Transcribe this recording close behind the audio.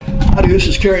Howdy, this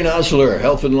is Kerry Nosler,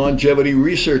 health and longevity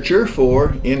researcher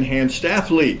for Enhanced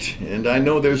Athlete. And I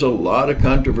know there's a lot of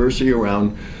controversy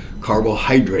around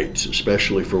carbohydrates,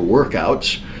 especially for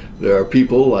workouts. There are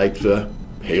people like the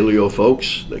paleo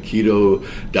folks, the keto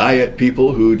diet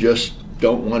people who just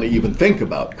don't want to even think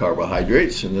about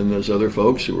carbohydrates. And then there's other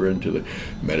folks who are into the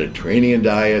Mediterranean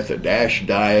diet, the DASH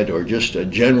diet, or just a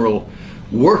general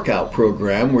workout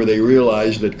program where they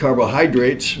realize that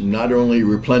carbohydrates not only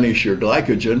replenish your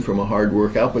glycogen from a hard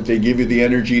workout, but they give you the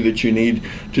energy that you need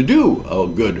to do a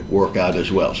good workout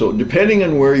as well. So depending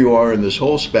on where you are in this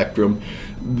whole spectrum,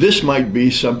 this might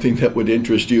be something that would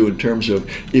interest you in terms of,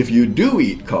 if you do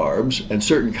eat carbs and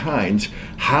certain kinds,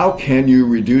 how can you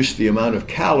reduce the amount of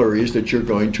calories that you're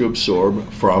going to absorb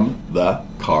from the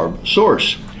carb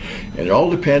source? And it all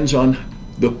depends on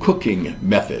the cooking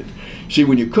method. See,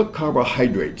 when you cook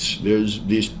carbohydrates, there's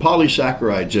these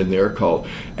polysaccharides in there called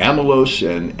amylose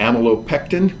and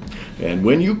amylopectin. And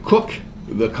when you cook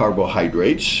the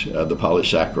carbohydrates, the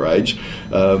polysaccharides,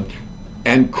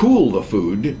 and cool the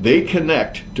food, they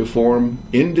connect to form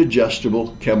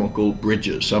indigestible chemical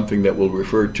bridges, something that we'll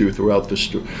refer to throughout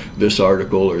this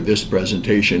article or this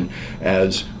presentation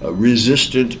as a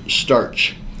resistant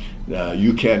starch.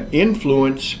 You can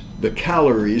influence the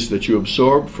calories that you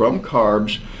absorb from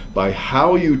carbs by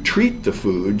how you treat the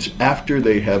foods after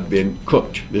they have been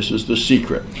cooked. This is the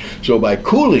secret. So by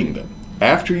cooling them,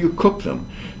 after you cook them,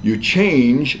 you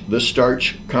change the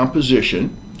starch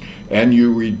composition and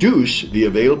you reduce the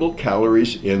available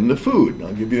calories in the food.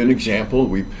 I'll give you an example.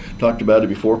 We've talked about it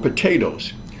before,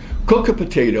 potatoes. Cook a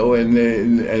potato and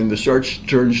the starch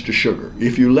turns to sugar.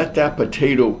 If you let that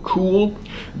potato cool,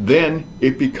 then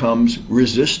it becomes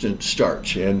resistant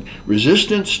starch. And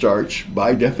resistant starch,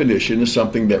 by definition, is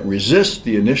something that resists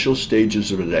the initial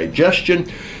stages of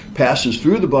digestion, passes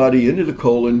through the body into the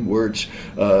colon, where it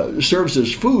serves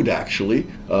as food, actually,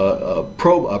 a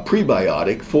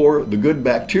prebiotic for the good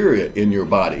bacteria in your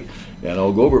body. And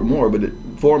I'll go over it more, but it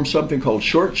forms something called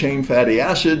short-chain fatty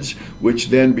acids, which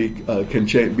then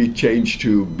can be changed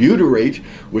to butyrate,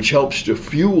 which helps to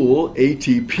fuel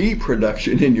ATP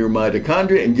production in your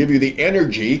mitochondria and give you the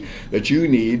energy that you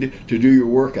need to do your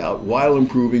workout while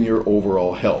improving your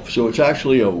overall health. So it's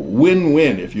actually a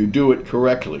win-win if you do it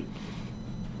correctly.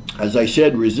 As I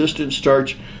said, resistant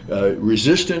starch,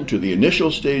 resistant to the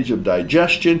initial stage of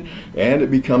digestion, and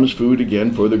it becomes food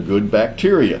again for the good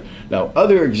bacteria. Now,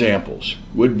 other examples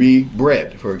would be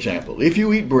bread, for example. If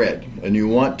you eat bread and you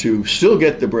want to still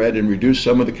get the bread and reduce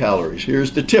some of the calories,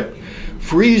 here's the tip.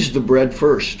 Freeze the bread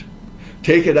first.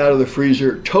 Take it out of the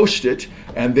freezer, toast it,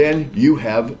 and then you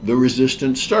have the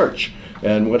resistant starch.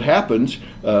 And what happens,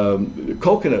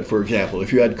 coconut, for example,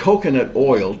 if you add coconut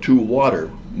oil to water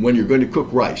when you're going to cook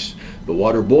rice, the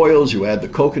water boils, you add the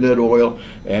coconut oil,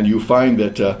 and you find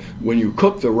that when you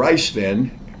cook the rice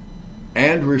then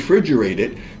and refrigerate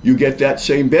it, you get that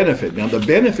same benefit. Now, the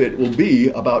benefit will be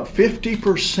about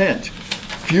 50%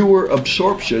 fewer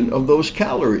absorption of those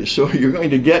calories. So you're going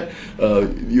to get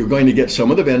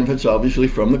some of the benefits, obviously,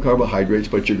 from the carbohydrates,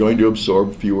 but you're going to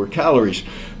absorb fewer calories.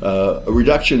 A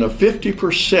reduction of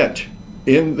 50%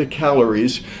 in the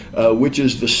calories, which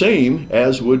is the same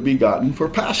as would be gotten for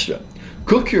pasta.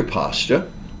 Cook your pasta,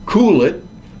 cool it,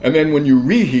 and then when you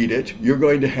reheat it, you're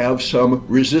going to have some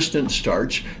resistant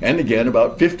starch, and again,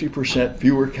 about 50%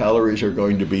 fewer calories are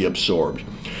going to be absorbed.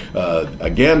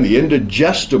 Again, the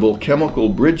indigestible chemical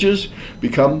bridges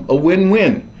become a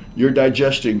win-win. You're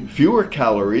digesting fewer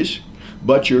calories,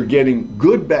 but you're getting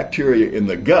good bacteria in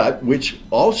the gut, which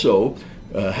also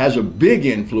has a big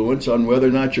influence on whether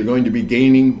or not you're going to be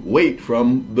gaining weight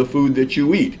from the food that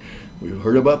you eat. We've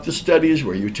heard about the studies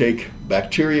where you take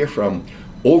bacteria from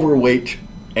overweight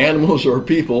animals or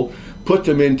people, put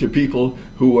them into people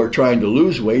who are trying to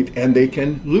lose weight, and they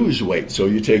can lose weight. So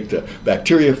you take the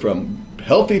bacteria from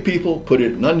healthy people, put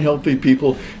it in unhealthy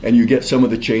people, and you get some of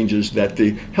the changes that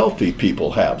the healthy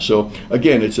people have. So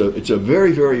again, it's a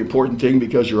very, very important thing,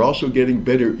 because you're also getting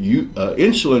better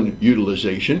insulin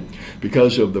utilization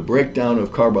because of the breakdown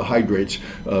of carbohydrates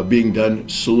being done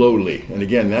slowly. And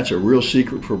again, that's a real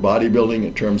secret for bodybuilding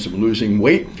in terms of losing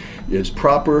weight, is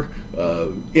proper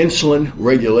insulin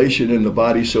regulation in the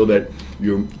body, so that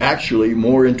you're actually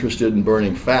more interested in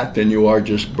burning fat than you are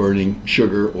just burning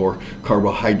sugar or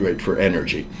carbohydrate for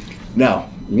energy. Now,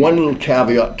 one little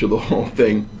caveat to the whole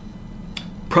thing,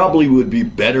 probably would be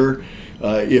better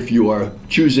if you are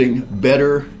choosing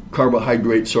better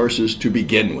carbohydrate sources to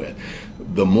begin with.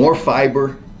 The more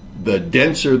fiber, the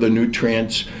denser the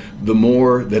nutrients, the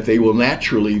more that they will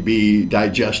naturally be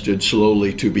digested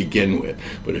slowly to begin with.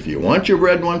 But if you want your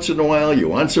bread once in a while, you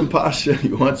want some pasta,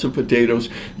 you want some potatoes,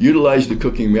 utilize the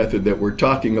cooking method that we're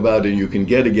talking about, and you can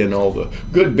get, again, all the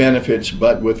good benefits,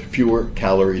 but with fewer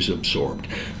calories absorbed.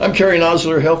 I'm Kerry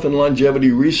Nosler, health and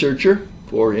longevity researcher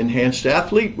for Enhanced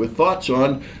Athlete, with thoughts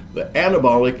on the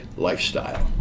anabolic lifestyle.